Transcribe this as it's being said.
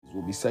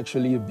will be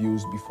sexually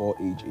abused before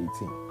age 18.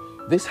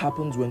 This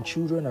happens when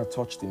children are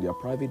touched in their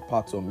private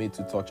parts or made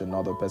to touch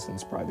another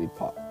person's private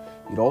part.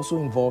 It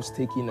also involves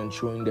taking and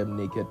showing them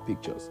naked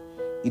pictures.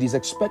 It is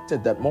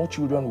expected that more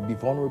children will be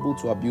vulnerable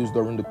to abuse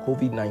during the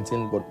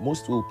COVID-19, but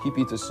most will keep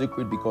it a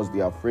secret because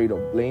they are afraid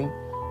of blame,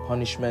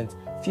 punishment,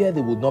 fear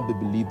they will not be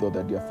believed or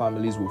that their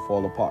families will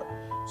fall apart.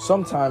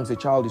 Sometimes a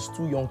child is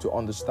too young to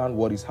understand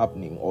what is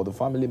happening, or the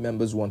family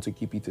members want to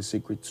keep it a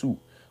secret too.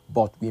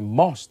 But we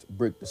must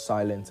break the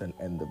silence and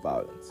end the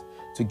violence.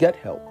 To get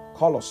help,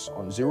 call us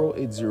on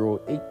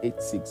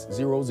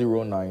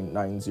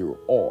 080-886-00990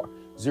 or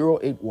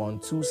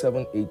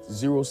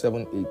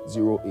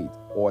 081-278-07808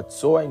 or at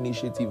SOA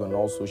Initiative on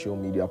all social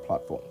media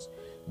platforms.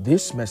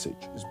 This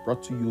message is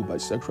brought to you by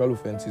Sexual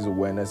Offences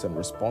Awareness and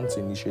Response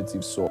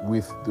Initiative SOA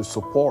with the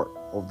support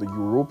of the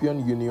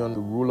European Union, the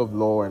Rule of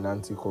Law and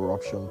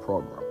Anti-Corruption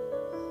Program.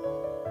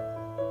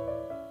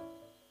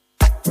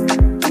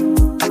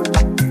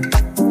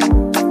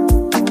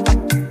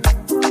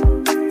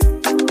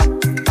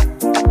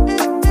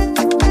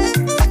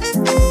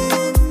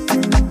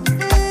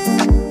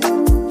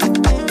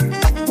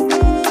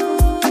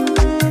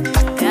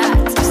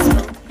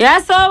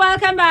 Yes, so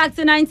welcome back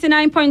to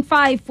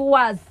 99.5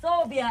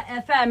 Wazobia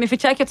FM. If you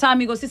check your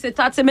time, you go see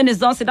 30 minutes,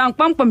 don't sit down,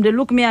 they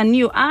look me and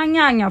you,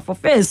 anya for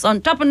face,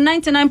 on top of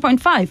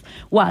 99.5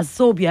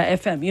 Wazobia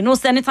FM. You know,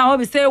 anytime when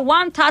we say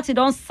 1:30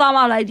 don't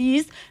sound like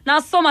this.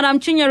 Now, so Madam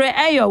Chinyere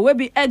Ayo will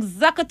be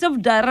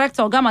Executive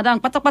Director, Madam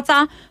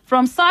Patapata,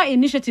 from SAR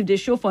Initiative, the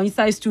show for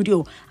Inside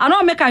Studio. I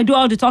don't make I do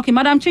all the talking.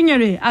 Madam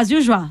Chinyere, as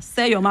usual,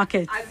 say your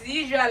market. As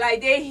usual, I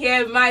did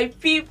hear my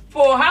people.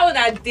 How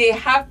that they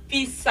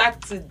happy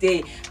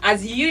Saturday.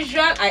 As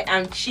usual, I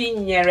am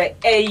Chinyere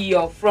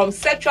Ayo from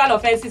Sexual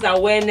Offences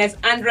Awareness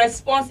and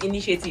Response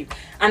Initiative,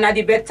 and are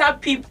the better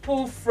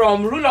people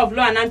from Rule of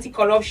Law and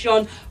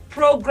Anti-Corruption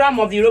Program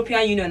of the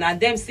European Union. And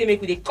them say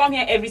make they come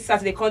here every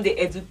Saturday, come they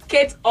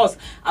educate us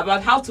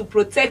about how to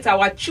protect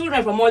our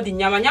children from all the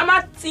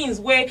nyama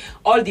things where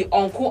all the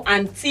uncle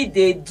auntie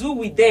they do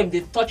with them, they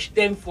touch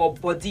them for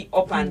body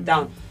up and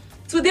down.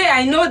 Today,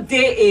 I know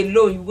they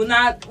alone. You will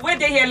not, when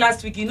they here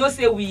last week, you know,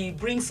 say we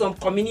bring some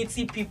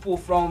community people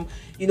from,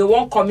 you know,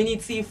 one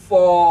community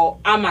for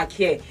Amak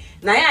here.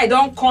 Now, I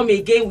don't come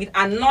again with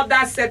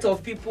another set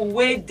of people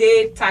where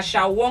they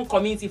Tasha one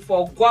community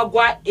for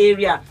Gwagwa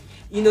area.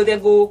 You know, they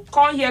go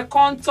come here,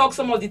 come talk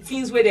some of the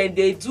things where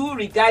they do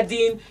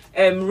regarding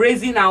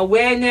raising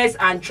awareness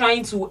and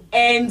trying to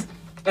end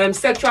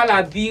sexual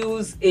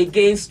abuse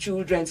against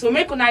children. So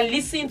make una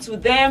listen to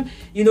them,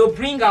 you know,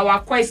 bring our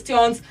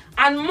questions,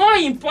 and more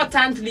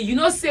importantly, you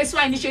know, say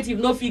SOA Initiative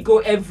no fit go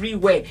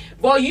everywhere,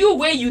 but you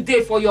where you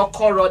there for your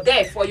corridor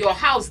there, for your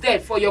house there,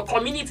 for your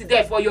community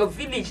there, for your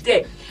village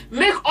there,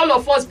 make all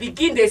of us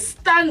begin to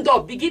stand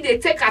up, begin to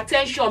take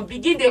attention,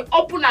 begin to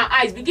open our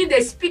eyes, begin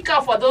to speak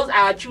out for those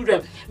our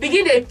children,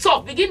 begin to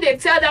talk, begin to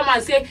tell them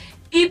and say,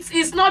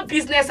 it's not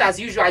business as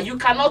usual. You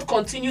cannot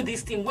continue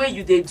this thing where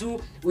you they do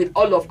with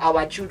all of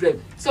our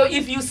children. So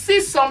if you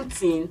see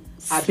something,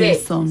 say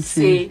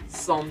something.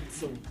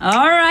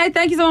 All right,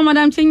 thank you so much,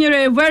 Madam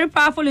Chinyere. Very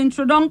powerful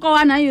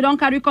introduction, and you don't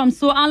carry come.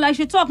 So, and like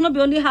she talk, not be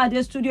only her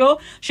the studio,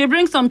 she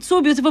brings some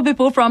two beautiful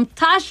people from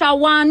Tasha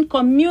One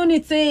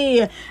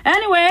community.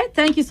 Anyway,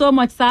 thank you so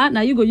much, sir.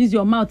 Now you go use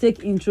your mouth,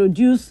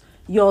 introduce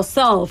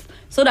yourself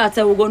so that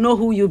we will know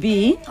who you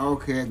be.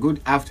 Okay,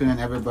 good afternoon,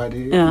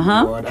 everybody.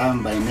 Well,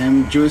 I'm by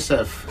name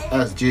Joseph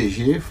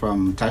SJG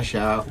from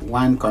Tasha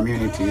One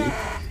Community,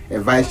 a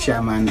vice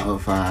chairman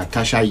of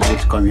Tasha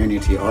Youth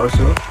Community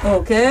also.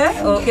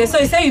 Okay. So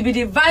you say you be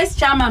the vice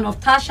chairman of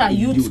Tasha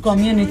Youth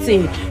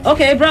Community.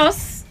 Okay,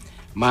 bros.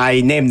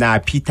 My name na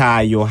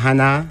Peter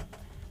Johanna.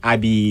 I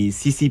be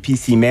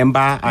CCPC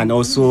member and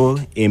also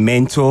a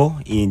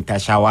mentor in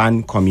Tasha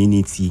One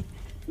Community.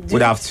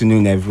 Good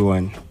afternoon,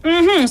 everyone.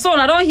 So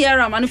I don't hear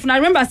them. And if I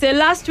remember, say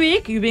last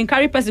week you've been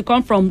carrying person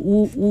come from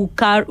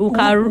Wukara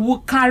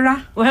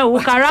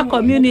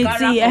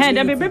community. And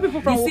there be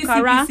people from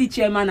Wukara. The CCPC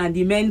chairman and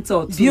the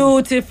mentor too.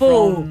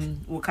 Beautiful. From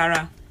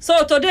Wukara.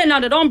 So today now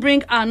they don't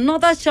bring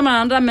another chairman,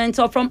 another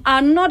mentor from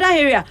another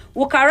area.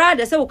 Wukara,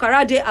 they say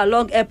Wukara day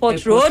along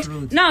Airport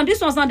Road. Now this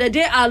one's not the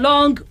day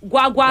along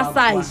Gwagwa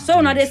side. So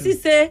now they see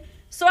say.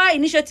 So our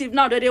initiative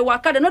now that they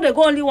work out, they know they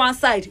go only one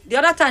side. The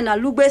other time na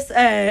Lugbe's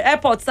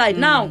airport side.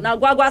 Now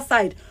Gwagwa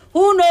side.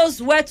 Who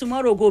knows where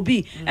tomorrow go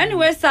be?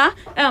 Anyway, sir,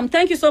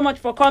 thank you so much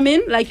for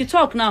coming. Like you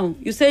talk now,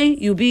 you say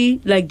you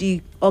be like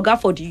the Oga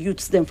for the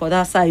youths then for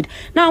that side.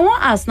 Now I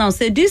want to ask now,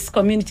 say this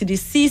community, the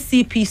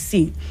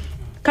CCPC,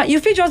 can you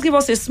feel just give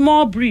us a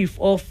small brief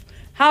of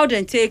how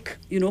they take,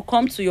 you know,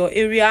 come to your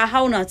area,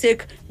 how now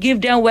take, give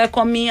them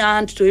welcoming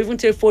and to even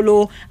take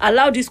follow,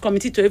 allow this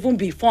committee to even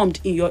be formed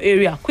in your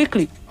area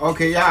quickly.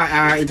 Okay,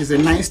 it is a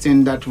nice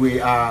thing that we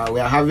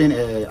are having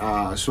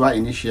a SOA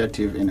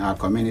initiative in our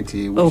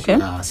community, which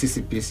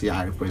CCPC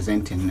are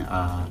representing.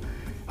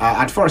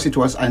 At first, it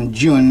was in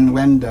June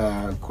when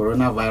the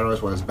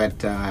coronavirus was,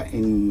 but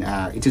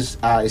it is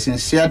a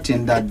sincere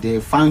thing that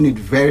they found it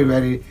very,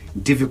 very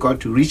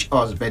difficult to reach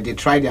us, but they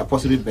tried their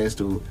possible best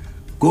to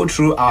go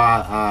through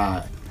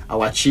our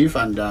chief,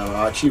 and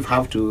our chief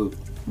have to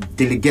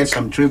delegate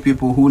some 3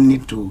 people who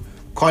need to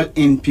call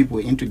in people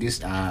into this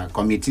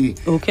committee,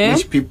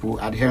 which people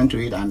adhering to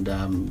it, and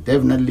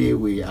definitely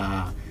we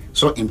are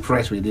so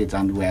impressed with it,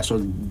 and we are so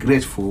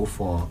grateful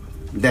for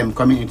them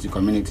coming into the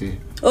community.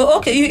 Oh,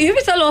 okay. You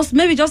will tell us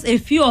maybe just a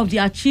few of the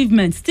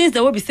achievements, things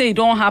that will be say it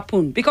don't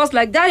happen, because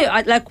like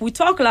that, like we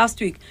talked last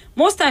week,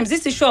 most times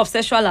this issue of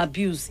sexual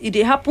abuse, it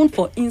happen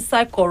for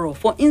inside Koro,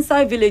 for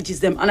inside villages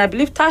them, and I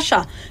believe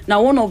Tasha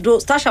now one of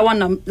those. Tasha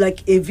one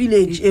like a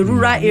village, a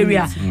rural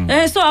area.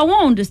 So I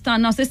want to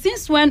understand now. So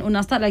since when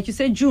una start, like you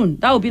said, June,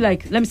 that will be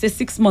like, let me say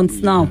 6 months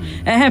now.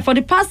 For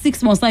the past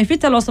 6 months now, if you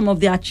tell us some of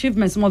the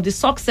achievements, some of the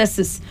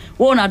successes,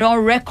 what una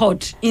don't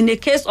record in the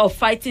case of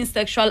fighting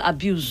sexual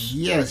abuse.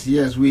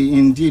 Yes,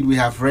 we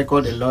have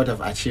recorded a lot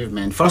of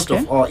achievement. First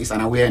of all, it's an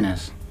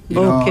awareness. You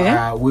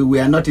know, we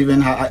are not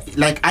even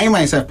like I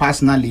myself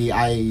personally,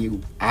 I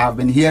have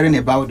been hearing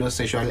about those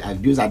sexual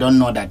abuse. I don't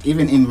know that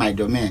even in my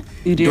domain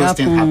those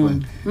things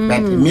happen.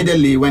 But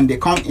immediately when they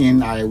come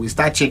in, we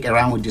start check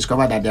around. We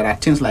discover that there are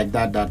things like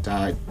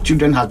that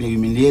children have been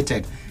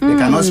humiliated. They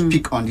cannot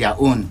speak on their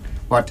own.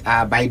 But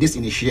by this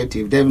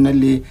initiative,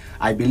 definitely,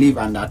 I believe,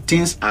 and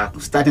things are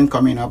starting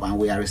coming up, and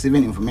we are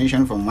receiving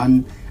information from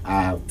one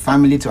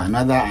family to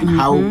another, and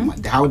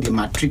how they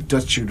maltreat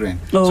those children.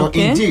 So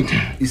indeed,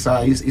 it's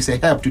a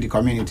help to the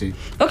community.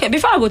 Okay,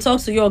 before I go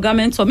talk to your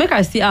government, so make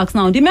I still ask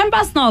now, the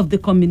members now of the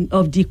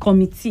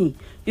committee,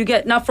 you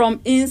get now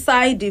from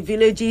inside the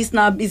villages.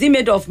 Now, is it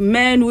made of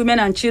men, women,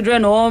 and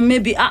children, or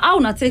maybe how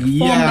not take 4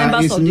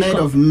 members? It's made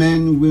of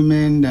men,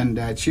 women, and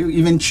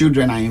even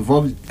children are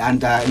involved.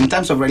 And in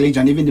terms of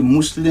religion, even the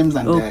Muslims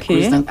and the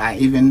Christians are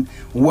even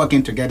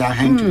working together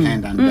hand to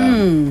hand.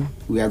 And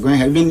we are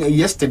going. Even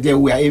yesterday,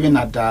 we are even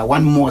at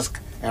one mosque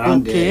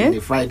around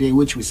the Friday,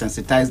 which we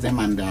sensitize them,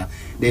 and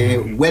they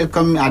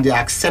welcome and they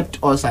accept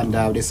us, and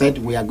they said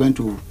we are going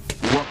to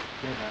work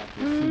together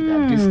to see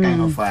that this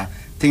kind of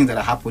things that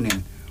are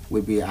happening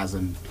will be as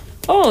an.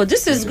 Oh,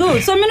 this is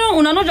good. So,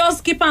 una not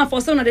just keep on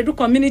for saying they do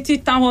community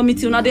town hall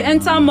meeting. Una they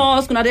enter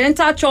mosque, una they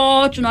enter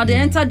church, una they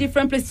enter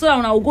different places. So,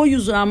 una will go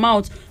use our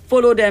mouth,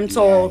 follow them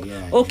talk.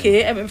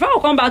 Before I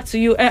come back to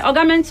you,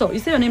 Oga Mentor, you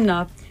say your name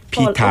now?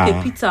 Peter.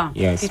 Okay, Peter.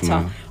 Yes, Peter.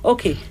 ma'am.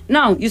 Okay,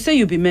 now you say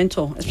you be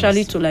mentor,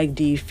 especially to like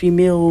the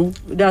female.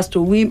 That's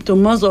to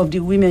most of the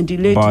women, the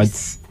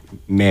ladies. But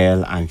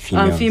male and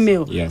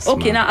female. Yes.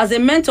 Okay, now as a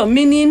mentor,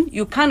 meaning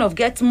you kind of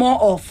get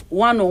more of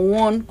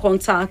one-on-one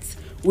contact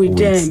with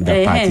them,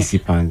 the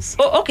participants.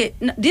 Okay.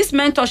 This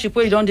mentorship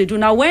what you don't do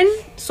now. When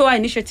SOA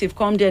initiative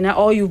come there now,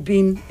 or you've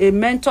been a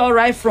mentor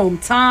right from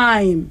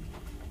time?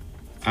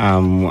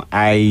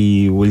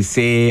 I will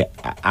say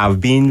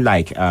I've been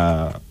like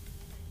a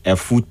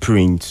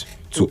footprint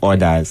to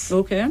others.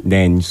 Okay.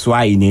 Then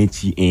SOA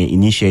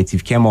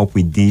initiative came up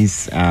with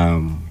this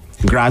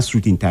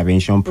grassroots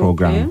intervention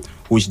program,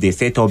 which they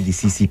set up the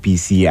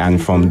CCPC,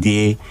 and from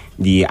there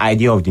the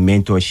idea of the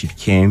mentorship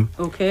came.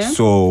 Okay.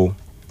 So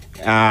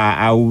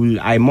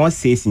I must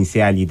say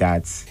sincerely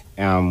that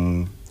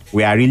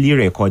we are really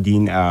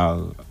recording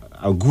a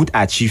good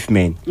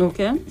achievement.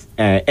 Okay.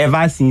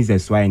 Ever since the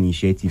SOA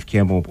initiative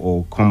came up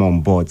or come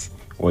on board,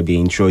 or they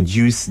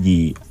introduced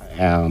the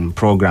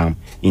program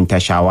in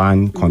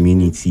Tashawan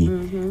community,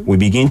 we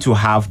begin to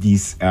have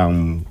this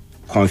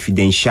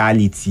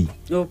confidentiality.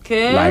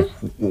 Okay. Like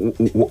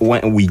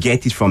when we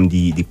get it from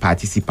the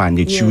participant,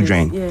 the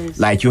children. Yes.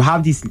 Like you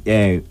have this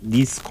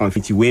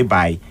confidentiality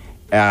whereby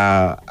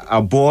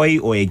a boy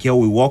or a girl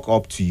will walk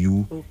up to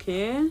you.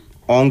 Okay.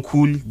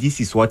 Uncle, this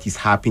is what is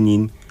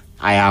happening.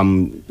 I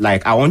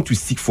want to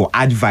seek for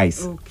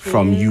advice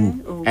from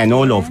you and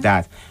all of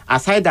that.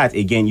 Aside that,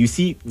 again, you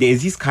see,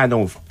 there's this kind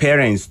of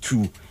parents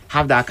too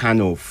have that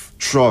kind of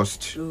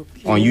trust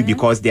on you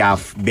because they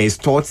have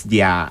bestowed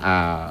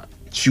their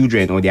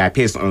children or their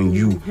pets on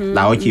you.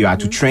 Like, okay, you have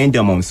to train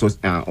them on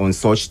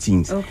such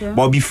things. Okay.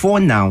 But before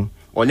now,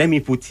 or let me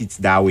put it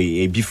that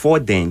way, before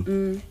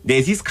then,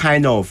 there's this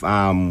kind of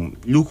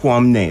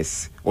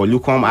lukewarmness or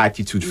lukewarm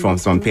attitude from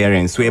some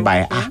parents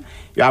whereby,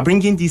 you are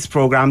bringing this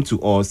program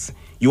to us,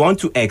 you want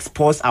to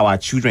expose our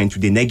children to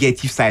the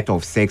negative side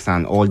of sex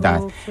and all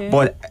that. Okay.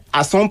 But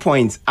at some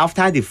point,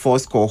 after the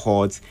first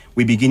cohort,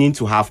 we're beginning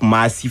to have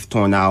massive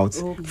turnout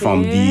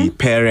from the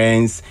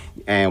parents.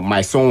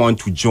 My son want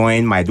to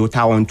join, my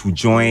daughter want to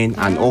join,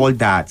 and all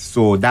that.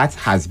 So that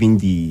has been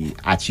the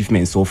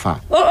achievement so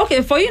far. Oh,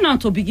 okay. For you now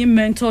to begin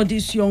mentor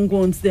these young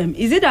ones, them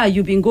is it that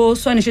you've been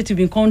SOA initiative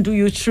been come do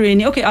you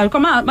training? Okay, I'll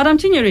come out, Madam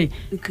Chinyere.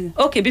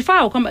 Okay, before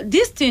I'll come,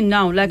 this thing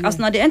now, like as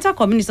now they enter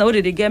communities, how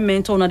did they get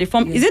mentor? Now they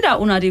form. Is it that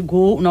una they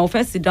go, una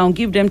first sit down,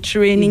 give them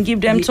training,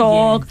 give them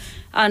talk?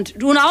 And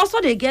do now also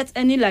they get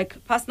any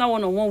like personal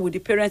one-on-one with the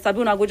parents? I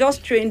go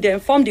just train them,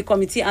 form the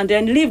committee, and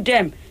then leave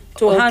them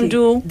to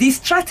handle the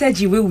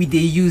strategy where we they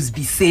use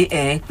be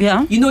say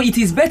you know, it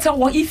is better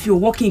if you're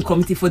working in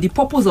committee for the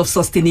purpose of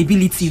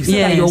sustainability, so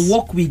that your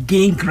work will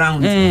gain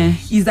ground,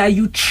 is that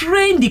you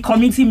train the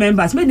community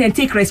members, make them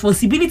take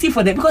responsibility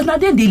for them, because now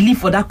then they live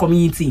for that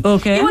community.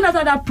 Okay. Even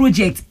after that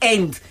project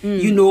ends,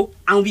 you know,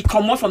 and we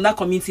come out from that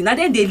community. Now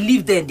then they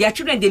live there. Their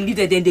children, they live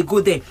there, then they go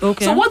there.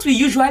 Okay. So what we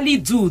usually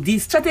do, the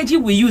strategy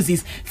we use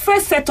is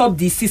first set up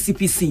the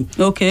CCPC.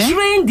 Okay.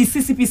 Train the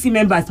CCPC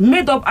members,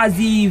 made up, as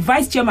the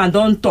vice chairman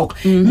don't talk,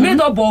 made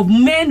up of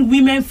men,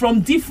 women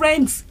from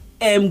different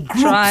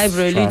groups,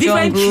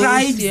 different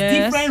tribes,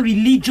 different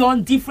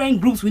religion,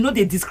 different groups. We know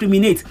they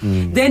discriminate.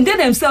 Then they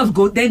themselves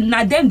go. Then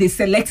now them they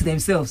select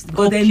themselves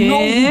because they know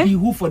who be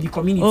who for the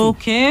community.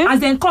 Okay. As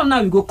then come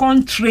now, we go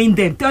come train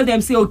them. Tell them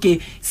say,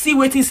 okay, see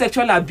what is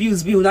sexual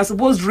abuse be. We're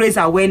supposed to raise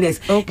awareness.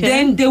 Okay.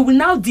 Then they will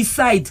now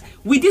decide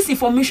with this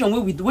information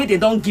where they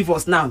don't give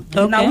us now.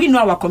 Okay. Now we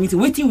know our community.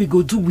 What thing we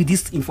go do with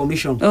this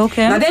information?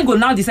 Okay. Now then go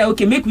now decide.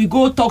 Okay, make we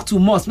go talk to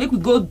mosque. Make we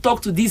go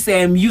talk to this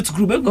youth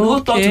group. Make we go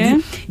talk to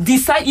this.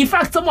 Decide. In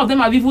fact, some of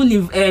them have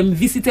even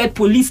visited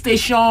police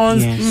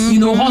stations,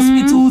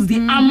 hospitals, the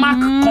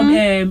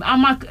AMAC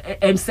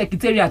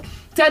secretariat.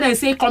 Tell them,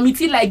 say,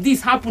 committee like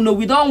this happen. No,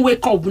 we don't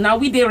wake up. Now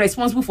we they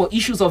responsible for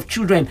issues of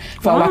children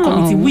for our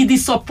community with the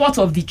support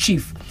of the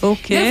chief.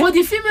 Okay.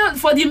 Then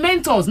for the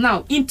mentors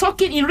now, in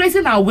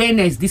raising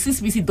awareness, the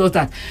CCPC does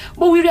that.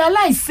 But we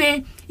realize,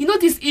 say,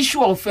 this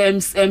issue of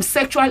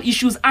sexual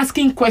issues,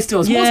 asking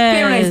questions. Yes. Most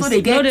parents know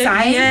they get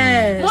time.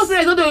 Yes. Most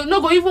parents don't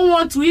go even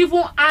want to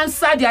even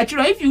answer their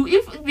children. If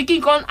we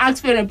can't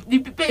ask parents,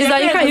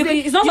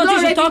 it's not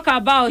something to talk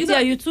about.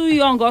 You're too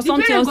young or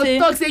something. The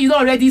parents talk say you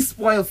don't already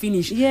spoil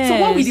finish. Yes. So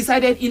what we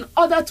decided, in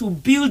order to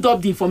build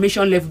up the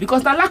information level,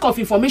 because the lack of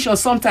information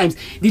sometimes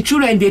the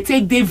children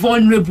they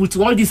vulnerable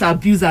to all these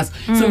abusers.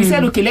 So we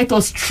said, okay, let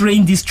us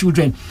train these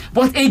children.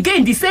 But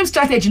again, the same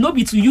strategy, not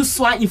be to use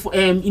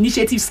SWA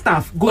initiative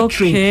staff. Go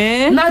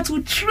train. Now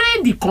to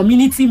train the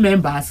community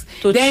members,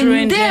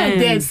 then they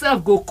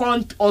themselves go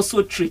can't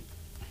also train.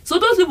 So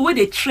those people where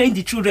they train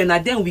the children,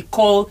 and then we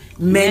call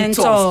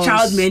mentors,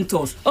 child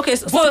mentors. Okay,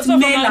 so male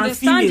from and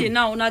understanding female.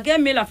 now, una get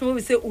male and female,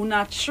 we say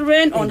una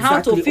train on how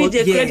to feed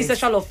the create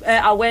sexual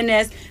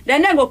awareness.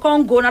 Then they go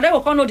now they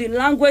go know the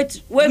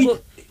language where go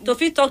to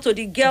fit talk to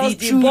the girls,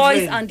 the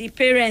boys, and the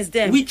parents.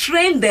 Them we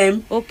train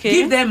them,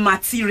 give them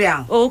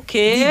material.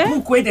 The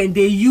book where then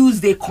they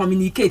use, they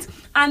communicate.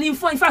 And in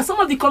fact, some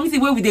of the community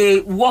where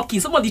they work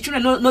in, some of the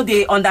children know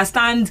they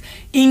understand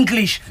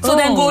English. So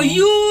then go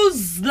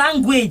use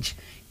language,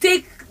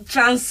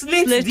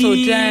 translate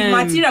the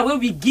material where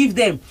we give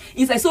them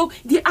inside. So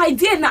the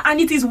idea now, and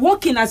it is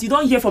working, as you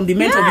don't hear from the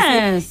mentor.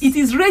 Yes. It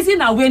is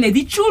raising awareness.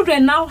 The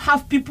children now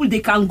have people they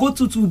can go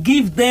to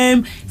give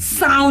them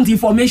sound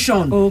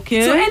information.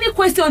 Okay. So any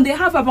question they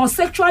have about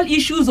sexual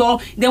issues, or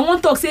they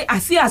want to say, I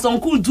see as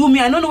uncle do me,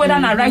 I don't know whether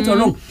I'm right or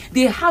wrong.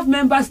 They have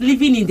members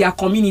living in their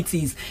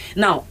communities.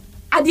 Now,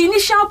 at the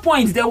initial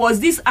point, there was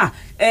this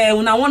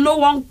no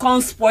one can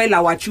spoil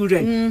our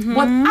children.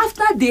 But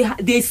after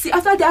they see,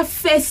 after their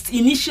first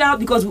initial,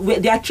 because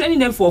they are training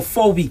them for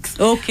 4 weeks.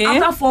 Okay.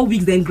 After 4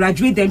 weeks, then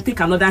graduate them,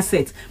 take another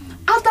set.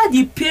 After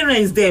the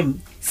parents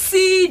them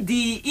see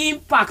the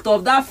impact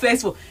of that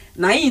first one,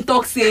 now in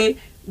talk say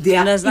they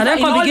are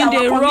begin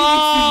they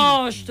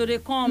rush to the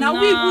come now.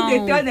 We even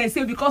they tell them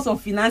say because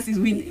of finances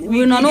we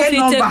not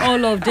fit take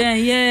all of them.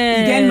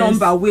 Yeah, get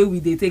number where we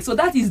they take. So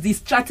that is the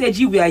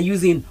strategy we are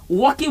using,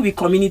 working with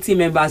community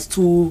members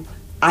to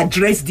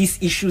address these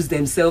issues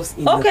themselves.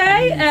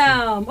 Okay,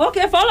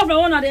 for all of the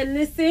one that they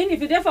listen,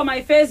 if you're there for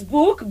my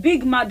Facebook,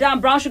 Big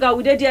Madam Brown Sugar,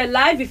 we did there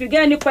live. If you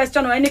get any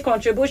question or any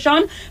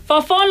contribution,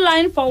 for phone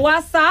line for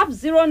WhatsApp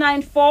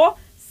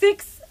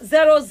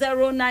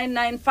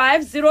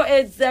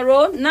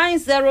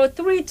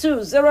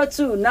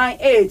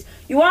 094-600-995-080-9032-0298.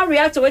 You want to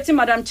react to waiting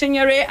Madam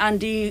Chinyere and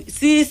the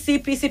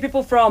CCPC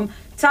people from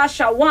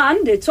Tasha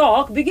 1, they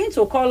talk, begin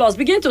to call us,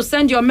 begin to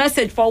send your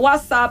message for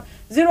WhatsApp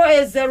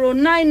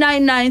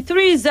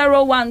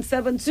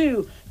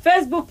 080-999-30172.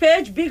 Facebook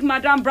page, Big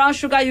Madam Brown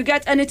Sugar. You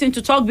get anything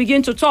to talk,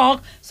 begin to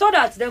talk, so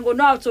that they go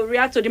know how to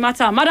react to the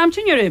matter. Madam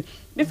Chinyere,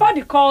 before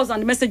the calls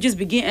and the messages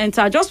begin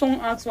enter, I just want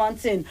to ask one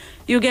thing.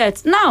 You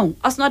get, now,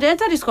 as now they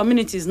enter these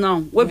communities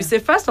now, where we say,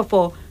 first of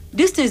all,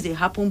 these things they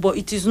happen, but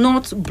it is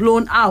not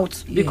blown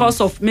out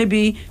because of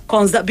maybe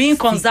being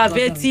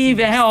conservative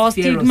or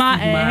stigma.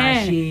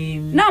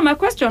 Shame. Now, my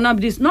question now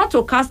is not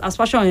to cast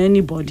aspersion on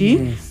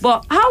anybody,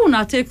 but how will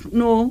I take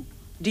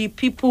the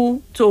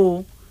people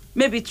to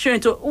maybe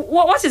train to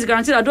what is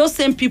guaranteed that those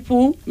same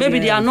people maybe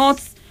they are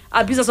not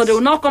abusers, or they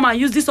will not come and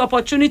use this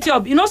opportunity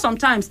of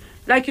sometimes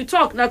like you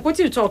talk, like what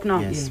you talk now.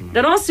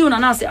 They don't see you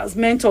now as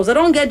mentors. They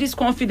don't get this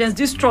confidence,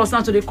 this trust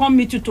now, so they come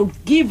meet you to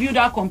give you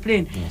that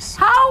complaint.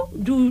 How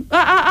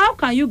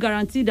can you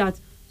guarantee that?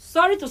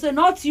 Sorry to say,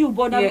 not you,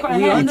 but I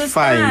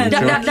understand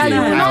that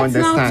you will not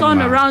now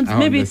turn around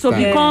maybe to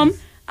become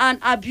an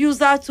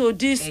abuser to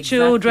these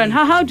children.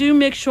 How do you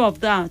make sure of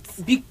that?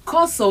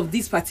 Because of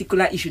this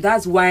particular issue,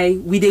 that's why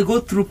we they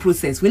go through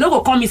process. We not go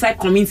come inside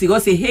community, go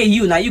say, hey,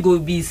 you, now you go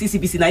be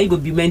CCPC, now you go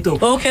be mentor.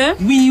 Okay.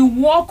 We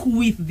work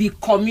with the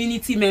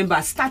community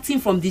members,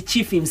 starting from the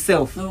chief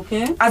himself.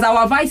 Okay. As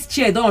our vice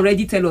chair don't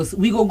already tell us,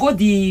 we go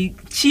the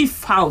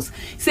chief house.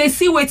 Say,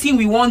 see what thing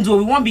we want to do.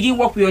 We want begin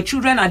work with your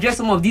children, address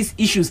some of these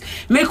issues.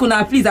 Make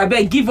una please, I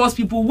beg, give us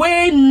people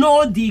where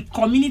know the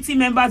community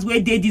members where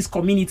they this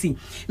community.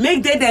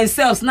 Make they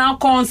themselves now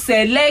come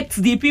select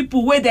the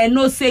people where they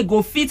know say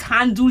go fit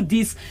handle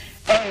this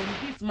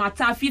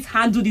matter, fit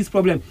handle this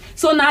problem.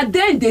 So now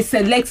then they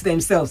select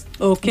themselves.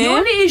 Okay. The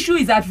only issue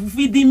is that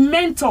with the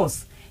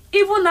mentors,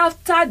 even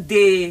after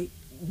they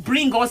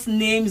bring us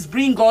names,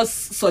 bring us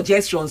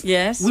suggestions,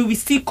 yes, we will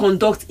still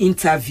conduct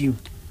interview.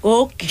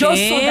 Okay.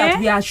 Just so that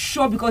we are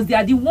sure, because they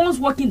are the ones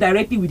working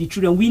directly with the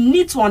children. We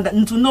need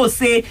to know,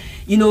 say,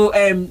 you know,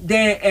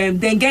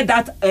 then get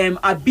that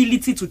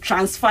ability to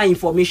transfer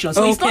information.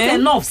 So it's not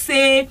enough,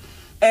 say,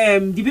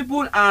 the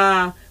people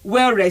are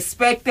well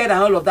respected and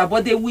all of that,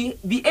 but they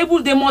must be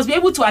able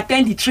to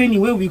attend the training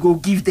where we go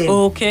give them.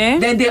 Okay.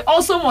 Then they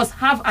also must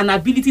have an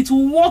ability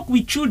to work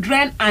with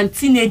children and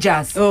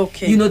teenagers.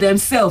 Okay. You know,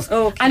 themselves.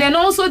 Okay. And then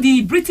also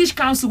the British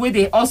Council, where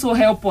they also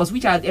help us,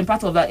 which are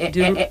part of the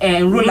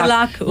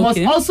ROLAC, must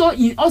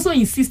also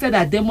insisted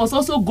that they must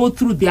also go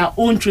through their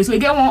own training. So we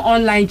get one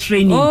online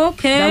training.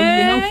 Okay. That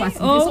will help facilitate.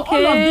 So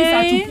all of these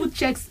are to put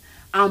checks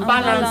and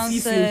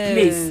balances in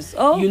place,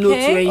 you know,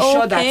 to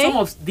ensure that some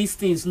of these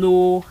things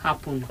no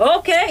happen.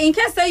 Okay, in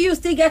case you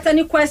still get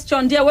any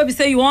question there where we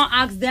say you want to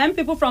ask them,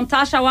 people from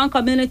Tashawan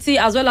community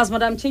as well as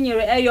Madam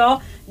Chinyere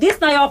Eyo,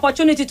 this now your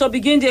opportunity to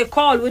begin the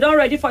call. We're not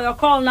ready for your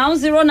call now.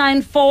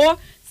 094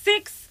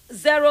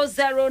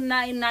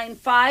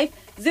 6000995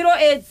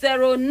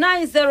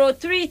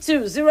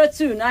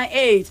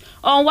 08090320298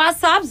 on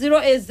WhatsApp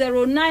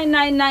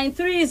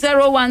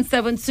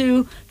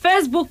 08099930172.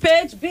 Facebook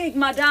page Big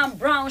Madam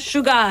Brown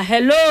Sugar.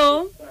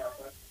 Hello.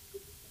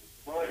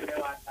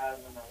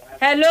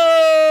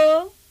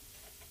 Hello.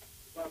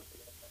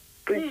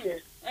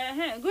 Princess.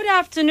 Good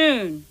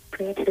afternoon.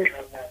 Princess.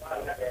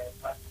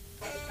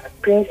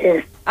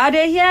 I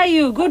dey hear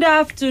you. Good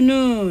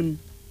afternoon.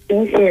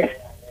 Princess.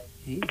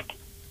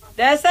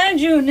 They send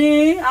you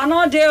ni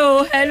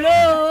another.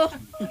 Hello.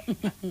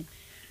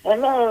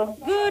 Hello.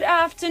 Good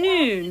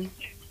afternoon.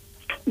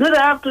 Good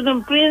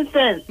afternoon,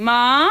 Princess.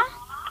 Ma.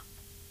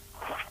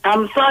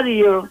 I'm sorry,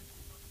 you.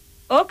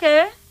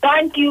 Okay.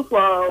 Thank you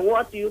for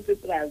what you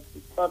people have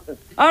discussed.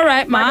 All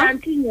right, ma. Madam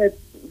Chinyere,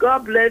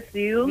 God bless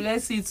you.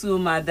 Bless you too,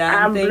 madam.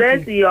 And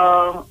bless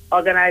your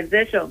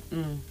organization.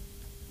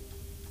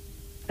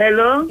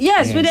 Hello?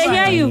 Yes, we dey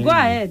hear you. Go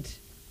ahead.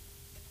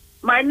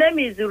 My name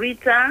is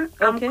Rita.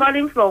 I'm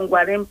calling from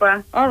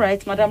Guarimpa. All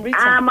right, Madam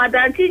Rita.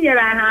 Madam Chinyere,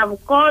 I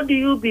have called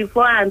you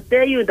before and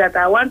tell you that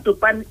I want to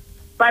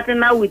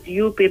partner with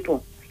you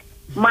people.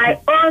 My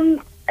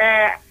own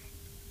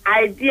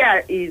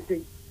idea is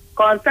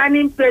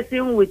concerning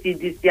person with a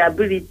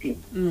disability.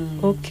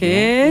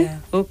 Okay. Yeah.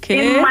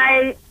 Okay. In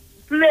my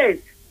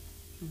place,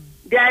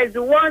 there is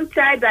one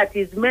child that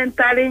is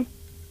mentally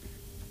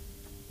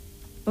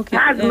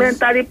has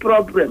mentally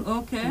problem.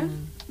 Okay.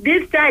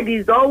 This child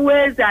is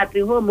always at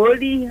the home,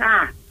 only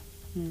her.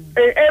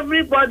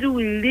 Everybody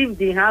will leave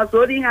the house,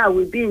 only her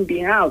will be in the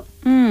house.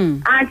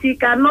 And she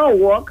cannot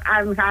walk,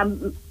 and her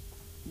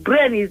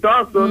brain is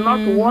also not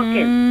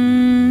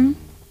working.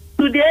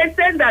 To the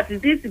extent that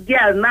this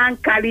girl now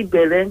carry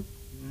belly.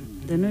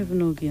 They don't even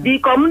know girl. The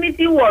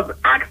community was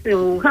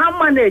asking how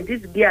many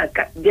this girl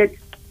get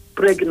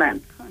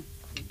pregnant.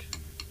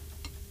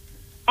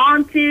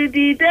 Until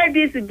the day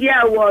this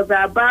girl was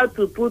about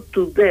to put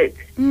to bed.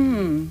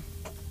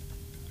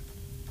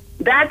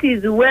 That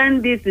is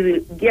when this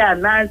girl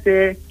now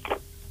say,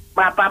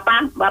 my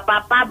papa,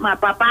 belly,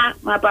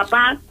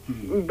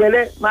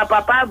 my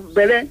papa,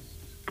 belly.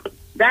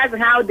 That's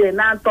how they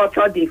now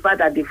torture the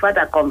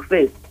father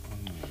confessed.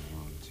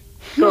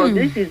 So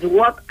this is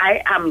what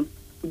I am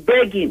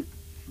begging,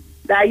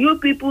 that you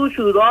people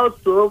should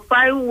also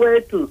find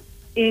way to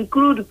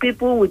include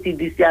people with a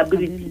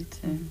disability.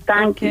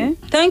 Thank you.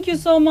 Thank you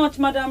so much,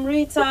 Madam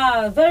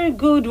Rita. Very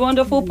good,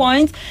 wonderful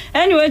point.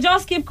 Anyway,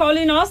 just keep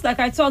calling us. Like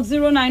I talked,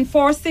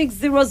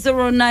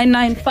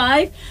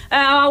 094600995.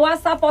 Our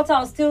WhatsApp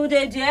portal still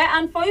there.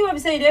 And for you, if you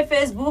say there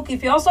Facebook,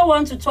 if you also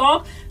want to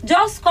talk,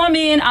 just come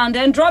in and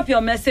then drop your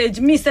message.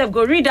 Me self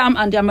go read them,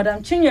 and their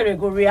Madam Chinyere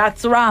go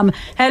react to them.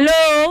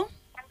 Hello.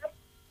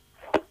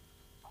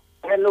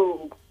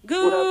 Hello.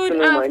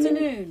 Good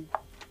afternoon.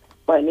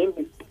 My name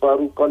is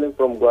Farouk, calling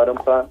from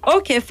Guarampa.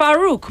 Okay,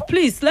 Farouk,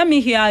 please, let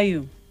me hear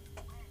you.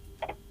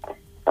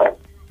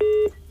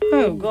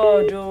 Oh,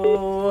 God.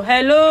 Oh.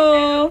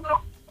 Hello.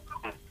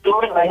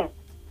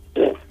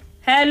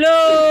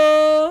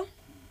 Hello.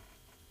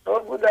 Oh,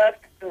 good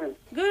afternoon.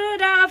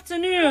 Good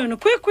afternoon.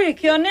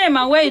 Quick, your name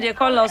and where they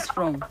call us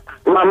from?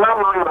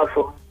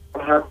 Mama.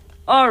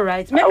 All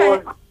right. I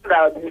was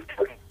proud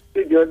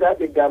the other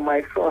day that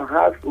my son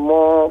has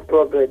more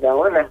problem than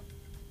when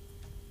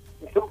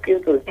took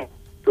him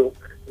to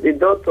the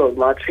doctor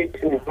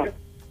maltreating him.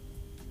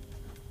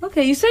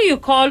 Okay, you say you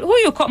call. Who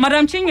you call?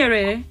 Madam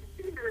Chinyere?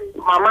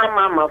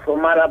 Mama from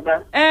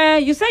Maraba.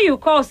 You say you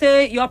call,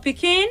 say your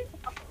pikin.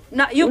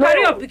 Now you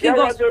carry your pikin. There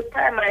was a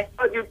time I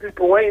told you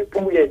people when you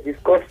were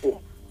discussing.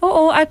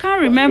 Oh, I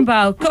can't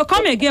remember.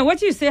 Come again. What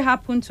did you say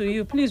happened to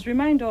you? Please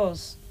remind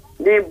us.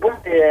 The boy,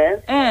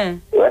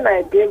 when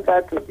I came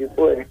back to the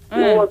boy,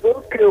 he was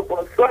okay,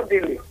 but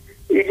suddenly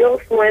he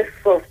just went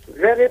soft,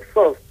 very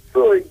soft.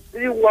 So he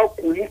didn't walk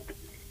quick.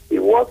 He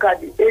walked at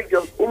the age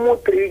of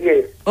almost 3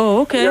 years.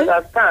 Oh, okay. You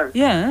understand?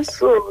 Yes.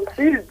 So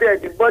since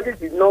then, the body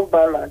did not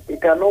balance. He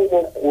cannot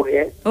walk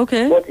well.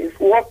 Okay. But he's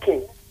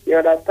walking. You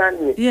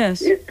understand me? Yes.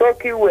 He's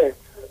talking well.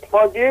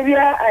 But the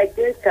area I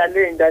get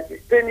challenged that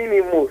is paining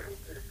me most,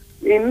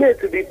 he made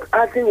to be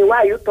asking me, why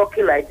are you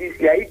talking like this?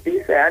 You are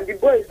this, and the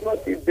boy is not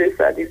his best.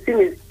 The thing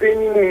is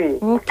paining me.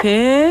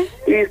 Okay.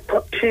 He's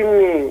touching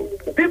me.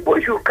 People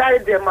should carry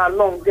them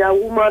along. They are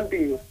human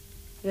beings.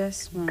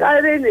 Yes, ma'am.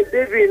 Carrying a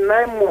baby in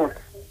 9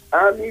 months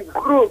and he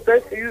grows,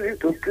 let's use it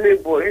to play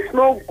ball. It's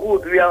not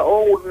good. We are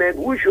all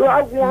women. We should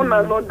have one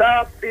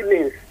another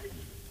feelings.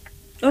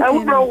 Okay, Are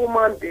we not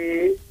human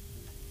beings?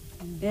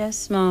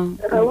 Yes, ma'am.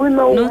 Are we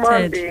not human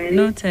Noted. beings?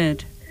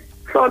 Noted.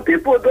 Some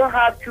people don't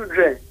have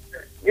children.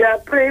 They are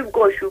praying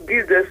God should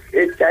give them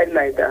a child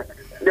like that.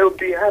 They'll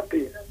be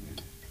happy.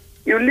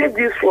 You leave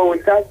this world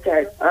without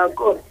child, and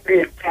God be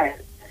a child.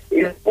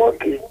 It's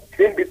working.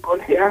 Then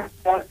because he has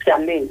one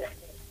challenge.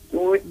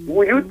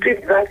 Will you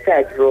treat that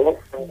child, bro?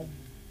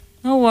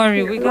 No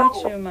worry, we got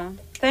you, ma'am.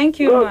 Thank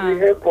you, God ma'am. will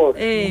help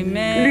us.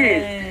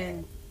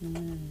 Amen.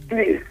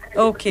 Please.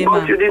 Okay, But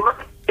ma'am. you did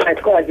not. I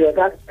called you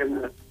that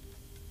time.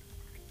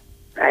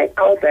 I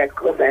called.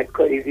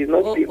 You did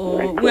not pick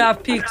my call. We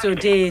have picked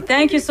today.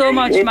 Thank you so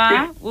much,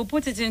 ma. We'll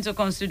put it into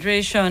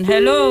consideration.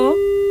 Hello.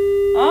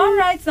 All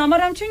right, now,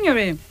 Madam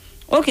Chinyere.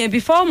 Okay,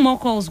 before more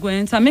calls go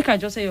in, make I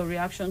just say your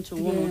reaction to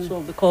one or two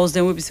of the calls,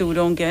 then we'll be say we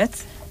don't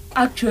get.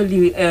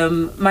 Actually,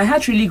 my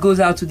heart really goes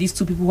out to these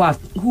two people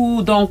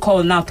who don't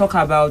call now, talk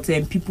about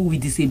people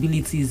with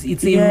disabilities.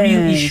 It's a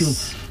real issue.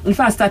 In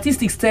fact,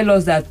 statistics tell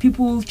us that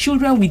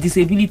children with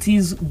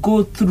disabilities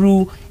go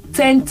through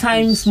 10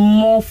 times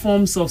more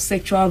forms of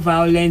sexual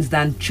violence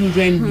than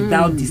children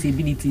without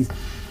disabilities.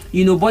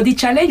 You know, but the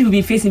challenge we've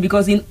been facing,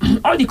 because in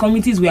all the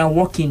communities we are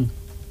working,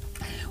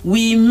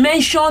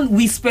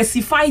 we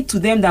specify to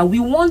them that we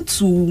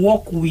want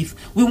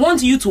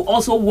you to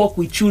also work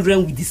with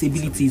children with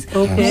disabilities.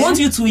 Okay. We want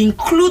you to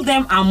include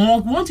them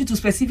among, we want you to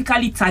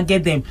specifically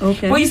target them.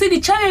 Okay. But you see, the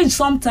challenge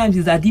sometimes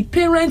is that the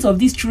parents of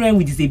these children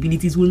with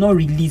disabilities will not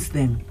release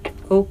them.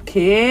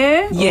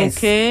 Okay. Yes.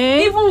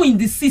 Okay. Even in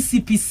the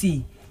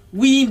CCPC,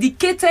 we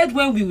indicated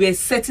when we were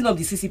setting up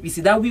the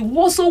CCPC that we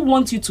also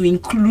want you to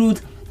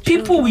include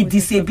people with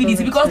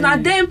disability, because now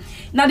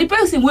the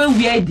person will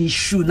wear the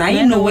shoe, now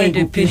you know where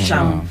they pitch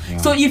them.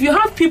 So if you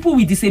have people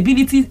with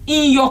disabilities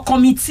in your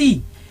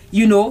committee,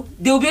 you know,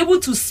 they'll be able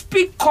to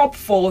speak up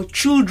for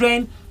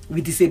children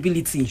with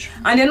disability.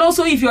 And then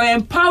also, if you're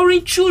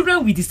empowering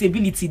children with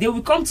disability, they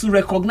will come to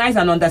recognize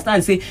and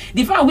understand, say,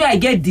 the fact where I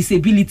get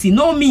disability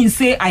no means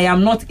say I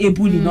am not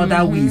able in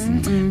other ways.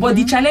 But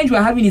the challenge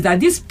we're having is that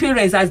these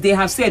parents, as they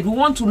have said, we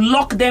want to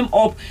lock them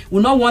up, we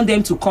not want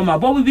them to come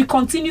out, but we will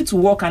continue to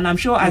work. And I'm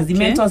sure as the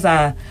mentors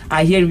are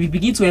here, we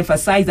begin to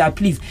emphasize that,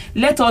 please,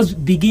 let us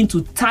begin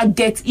to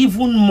target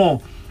even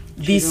more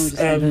these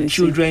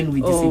children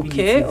with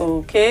disabilities.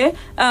 Okay.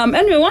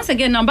 Anyway, once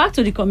again, now back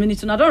to the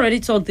community. Now, I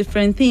already talk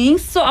different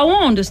things. So I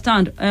want to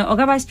understand,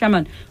 Oga Vice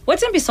Chairman, what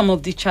can be some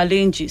of the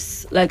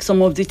challenges, like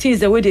some of the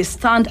things, the way they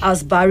stand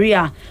as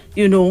barrier,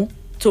 you know,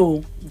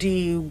 to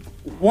the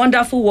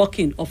wonderful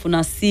working of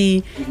una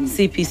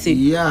CPC?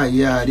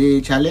 Yeah.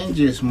 The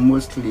challenges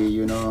mostly,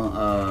 you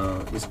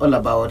know, it's all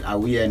about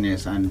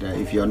awareness, and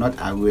if you're not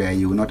aware,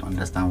 you will not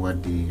understand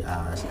what the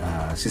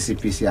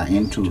CCPC are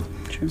into.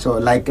 True. So,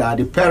 like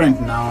the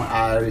parent now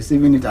are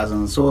receiving it as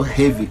so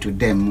heavy to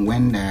them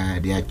when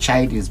their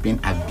child is being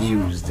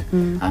abused,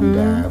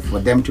 and for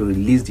them to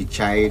release the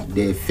child,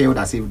 they feel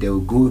as if they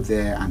will go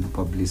there and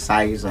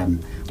publicize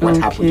and what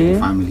happened to the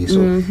family.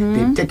 So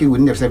they take it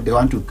within themselves. They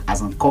want to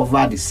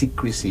cover the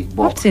secrecy,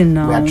 but we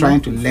are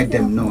trying to let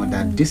them know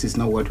that this is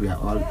not what we are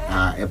all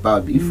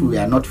about. If we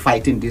are not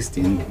fighting this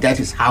thing, that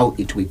is how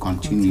it will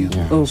continue.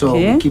 So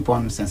we keep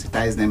on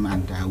sensitizing them,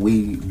 and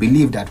we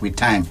believe that with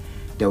time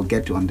they'll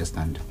get to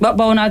understand. But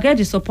when I get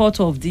the support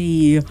of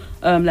the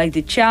like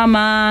the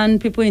chairman,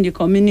 people in the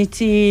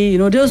community, you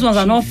know, those ones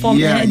are not from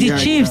the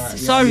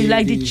chiefs.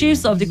 The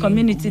chiefs of the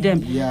community.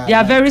 They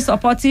are very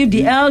supportive.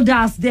 The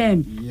elders,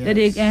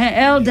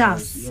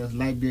 elders. Yes,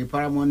 like the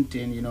paramount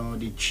thing,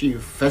 the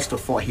chief, first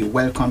of all, he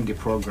welcomed the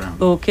program.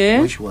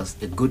 Okay. Which was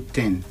a good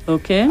thing.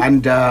 Okay.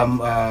 And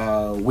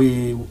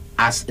we,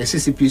 as a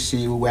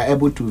CCPC, we were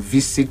able to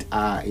visit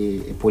a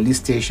police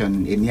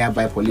station, a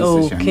nearby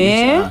police station. Which,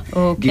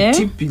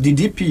 the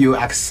DPO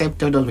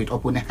accepted us with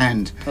open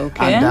hand.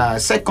 Okay.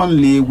 And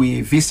secondly, we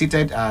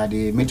visited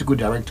the medical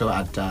director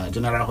at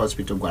General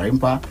Hospital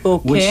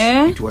Gwarimpa, which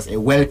it was a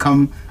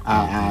welcome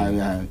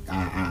to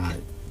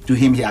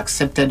him. He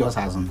accepted us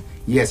as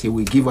yes, he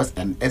will give us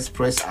an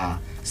express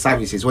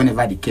services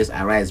whenever the case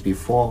arises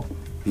before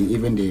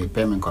even the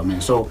payment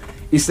commence. So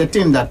it's a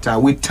thing that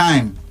with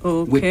time,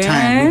 we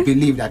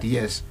believe that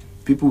yes,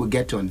 people will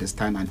get to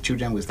understand and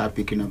children will start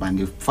picking up and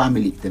the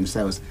family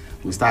themselves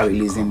will start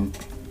releasing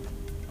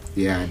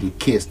the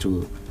case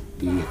to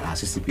the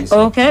CCPC.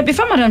 Okay,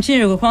 before Madam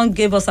Chinyere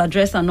give us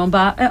address and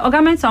number,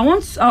 Ogamenta,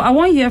 I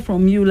want to hear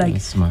from you, like,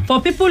 yes, for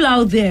people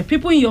out there,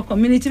 people in your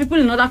community, people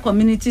in other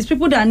communities,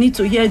 people that need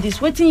to hear this,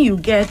 what you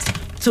get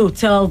to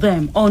tell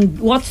them on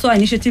what SOA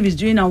initiative is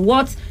doing and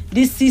what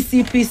this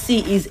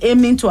CCPC is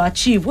aiming to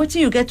achieve? What do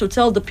you get to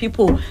tell the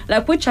people?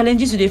 Like, what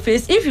challenges do they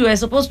face? If you are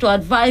supposed to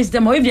advise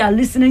them, or if they are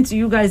listening to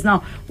you guys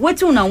now, what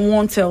do you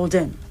want to tell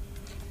them?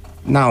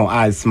 Now,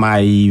 as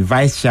my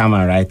vice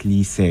chairman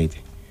rightly said,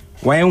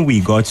 when we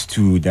got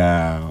to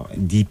the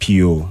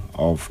DPO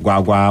of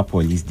Gwagwa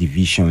Police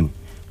Division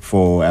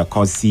for a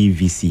courtesy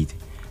visit,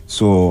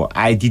 so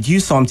I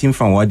deduced something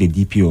from what the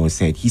DPO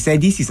said. He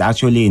said this is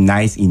actually a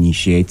nice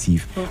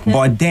initiative,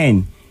 but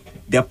then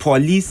the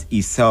police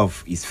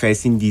itself is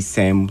facing this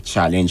same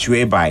challenge,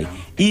 whereby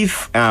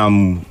if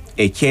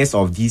a case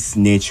of this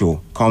nature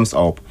comes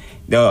up,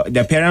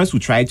 the parents will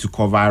try to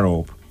cover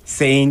up,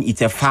 saying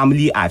it's a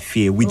family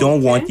affair. We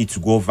don't want it to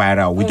go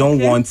viral. We don't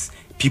want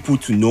people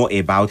to know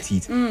about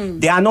it.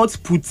 They are not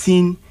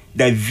putting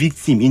the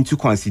victim into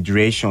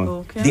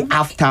consideration, the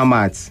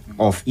aftermath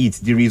of it,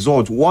 the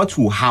result, what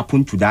will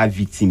happen to that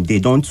victim. They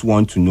don't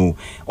want to know.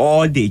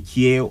 All they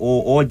care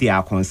or all they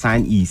are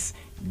concerned is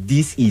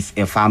this is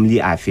a family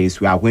affair.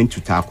 We are going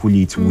to tackle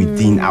it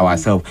within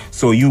ourselves.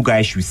 So you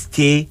guys should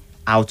stay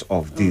out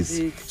of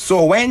this.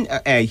 So when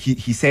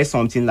he says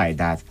something like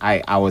that,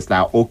 I was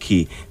like,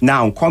 okay,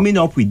 now coming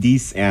up with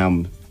this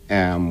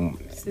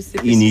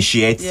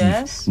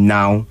initiative,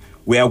 now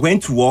we are going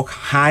to work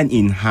hand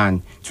in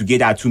hand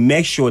together to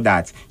make sure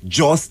that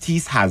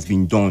justice has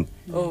been done.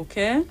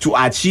 To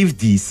achieve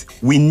this,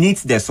 we need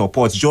the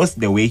support, just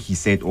the way he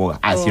said, or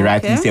as he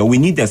rightly said, we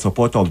need the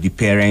support of the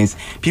parents.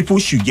 People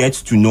should get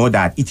to know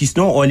that it is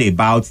not all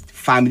about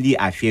family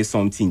affairs,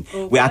 something.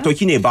 We are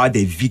talking about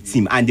the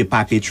victim and the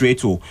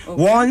perpetrator.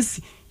 Once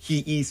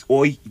he is,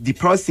 or the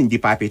person, the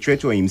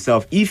perpetrator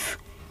himself, if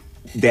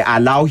they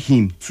allow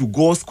him to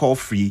go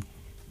scot-free,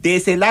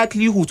 there's a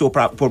likelihood or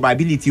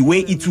probability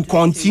where it will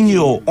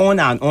continue on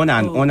and on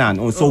and on and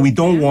on. So we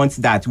don't want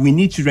that. We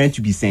need children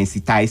to be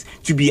sensitized,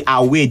 to be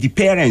aware. The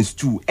parents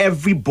too.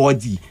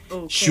 Everybody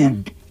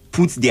should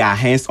put their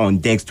hands on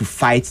decks to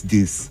fight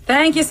this.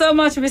 Thank you so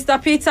much,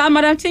 Mr. Peter.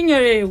 Madam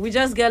Chinyere, we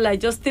just get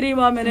just 3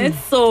 more minutes.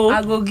 So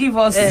I will give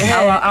us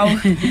our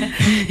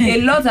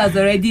a lot has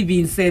already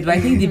been said, but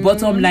I think the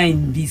bottom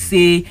line be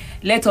say,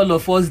 let all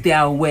of us be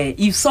aware.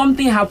 If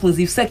something happens,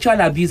 if sexual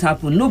abuse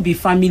happens, no be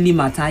family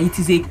matter, it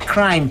is a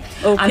crime.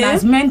 And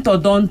as mentor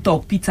don't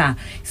talk, Peter,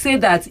 say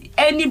that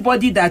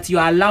anybody that you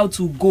are allowed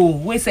to go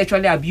where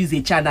sexually abuse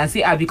a child and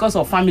say, because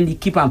of family,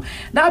 keep them,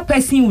 that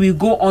person will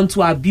go on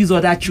to abuse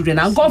other children.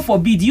 And God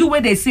forbid, you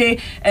where they say,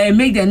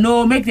 make them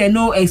know,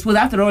 expose,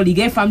 after all, you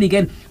get family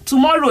again.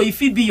 Tomorrow,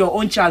 if it be your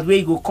own child where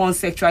you go con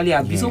sexually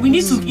abuse. So we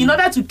need to, in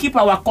order to keep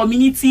our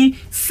community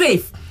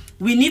safe,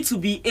 we need to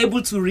be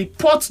able to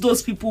report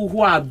those people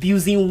who are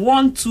abusing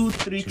 1, 2,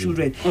 3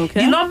 children.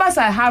 The numbers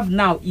I have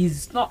now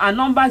are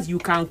numbers you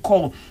can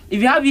call.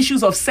 If you have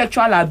issues of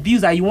sexual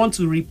abuse that you want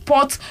to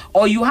report,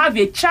 or you have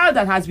a child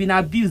that has been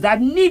abused,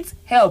 that needs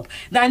help,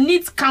 that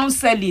needs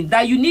counseling,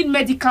 that you need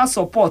medical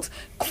support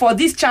for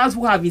these child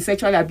who have been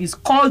sexually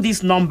abused, call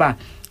this number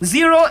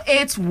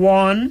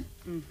 081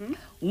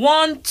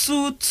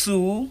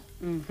 122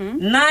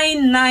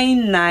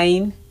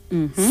 999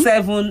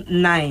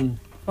 79.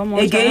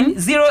 Again,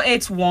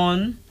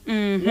 081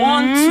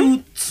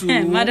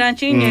 122. Madam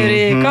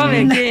Chinyere,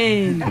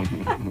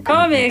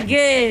 come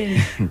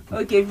again.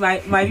 Okay,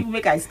 my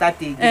make I start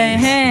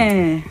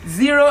again.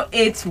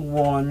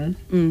 081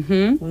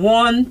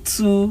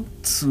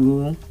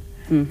 122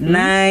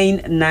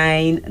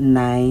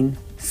 999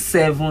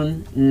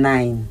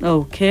 79.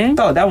 Okay.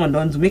 So that one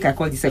don't make I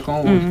call the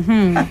second one.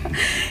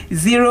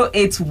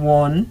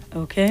 081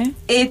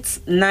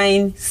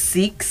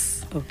 896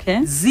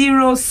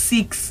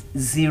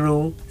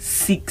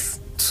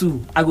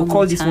 06062. I will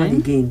call this one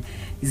again.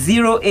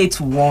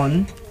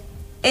 081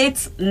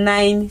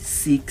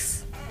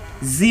 896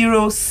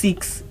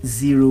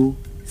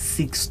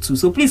 06062.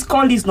 So please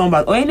call this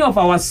number or any of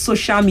our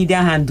social media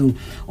handle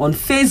on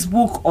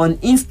Facebook, on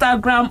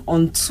Instagram,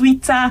 on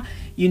Twitter.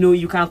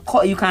 You can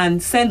call, you can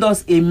send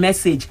us a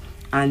message.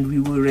 and we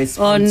will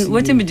respond. On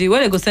waiting with you,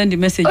 where they go send the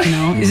message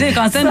now? Is it you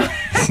can send?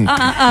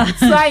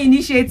 SOAR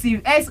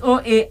Initiative,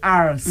 SOAR,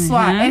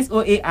 SOAR,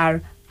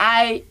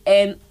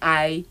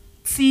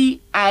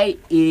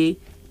 SOARINITIATIVE,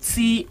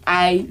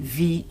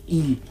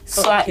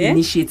 SOAR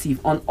Initiative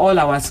on all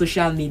our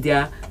social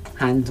media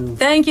handles.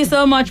 Thank you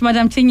so much,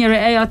 Madam Chinyere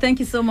Eyo. Thank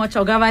you so much,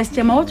 Oga Vice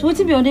Chairman. What will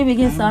be your name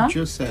again, sir?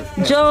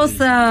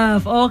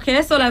 Joseph.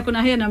 Okay, so like when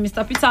I hear now,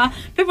 Mr. Peter,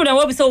 people that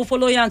will be so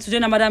follow you and today,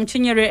 Madam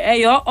Chinyere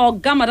Eyo,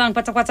 Oga Madam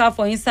Kwata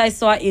for Inside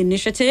SOAR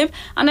Initiative,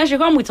 and then she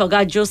come with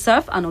Oga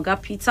Joseph and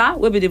Oga Peter,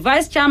 will be the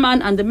Vice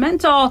Chairman and the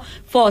mentor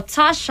for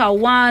Tasha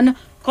One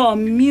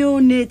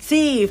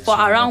Community for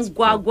around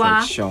Gwagwa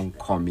Protection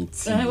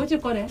Committee. What do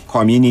you call it?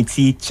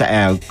 Community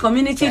Child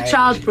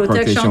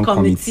Protection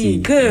Committee.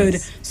 Good.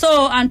 Yes.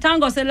 So and thank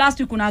God say last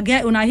week una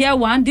hear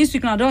one, this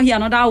week una don't hear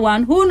another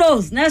one. Who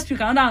knows? Next week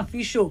another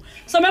official.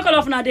 So make all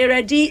of una they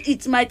ready.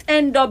 It might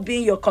end up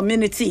being your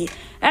community.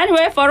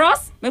 Anyway, for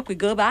us, make we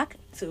go back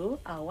to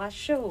our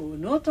show.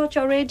 No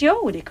Torture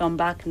Radio. Will they come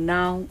back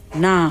now?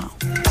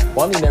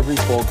 1 in every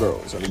 4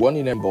 girls and 1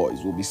 in 10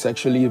 boys will be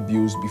sexually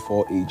abused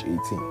before age 18.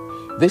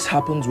 This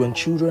happens when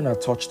children are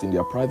touched in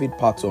their private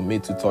parts or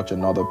made to touch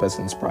another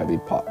person's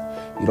private part.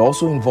 It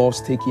also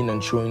involves taking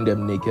and showing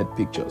them naked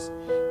pictures.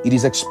 It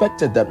is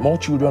expected that more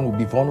children will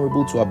be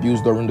vulnerable to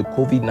abuse during the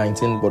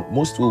COVID-19, but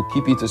most will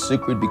keep it a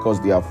secret because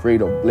they are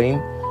afraid of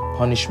blame,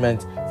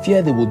 punishment,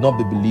 fear they will not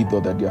be believed or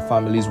that their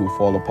families will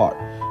fall apart.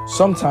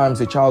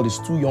 Sometimes a child is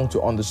too young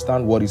to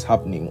understand what is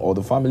happening, or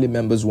the family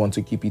members want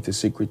to keep it a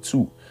secret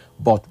too.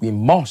 But we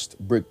must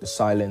break the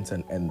silence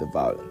and end the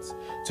violence.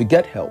 To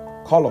get help,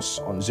 call us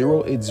on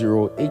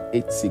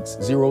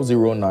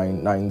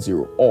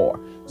 080-886-00990 or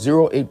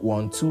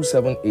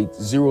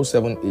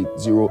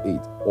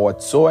 081-278-07808 or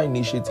at SOAR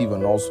Initiative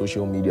on all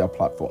social media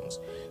platforms.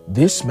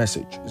 This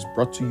message is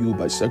brought to you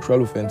by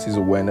Sexual Offences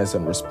Awareness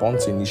and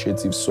Response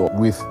Initiative SOAR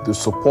with the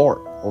support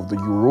of the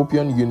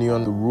European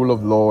Union, the Rule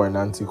of Law and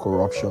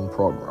Anti-Corruption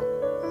Program.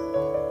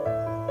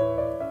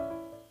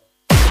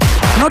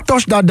 Not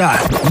touch that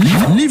dial.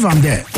 Leave them there.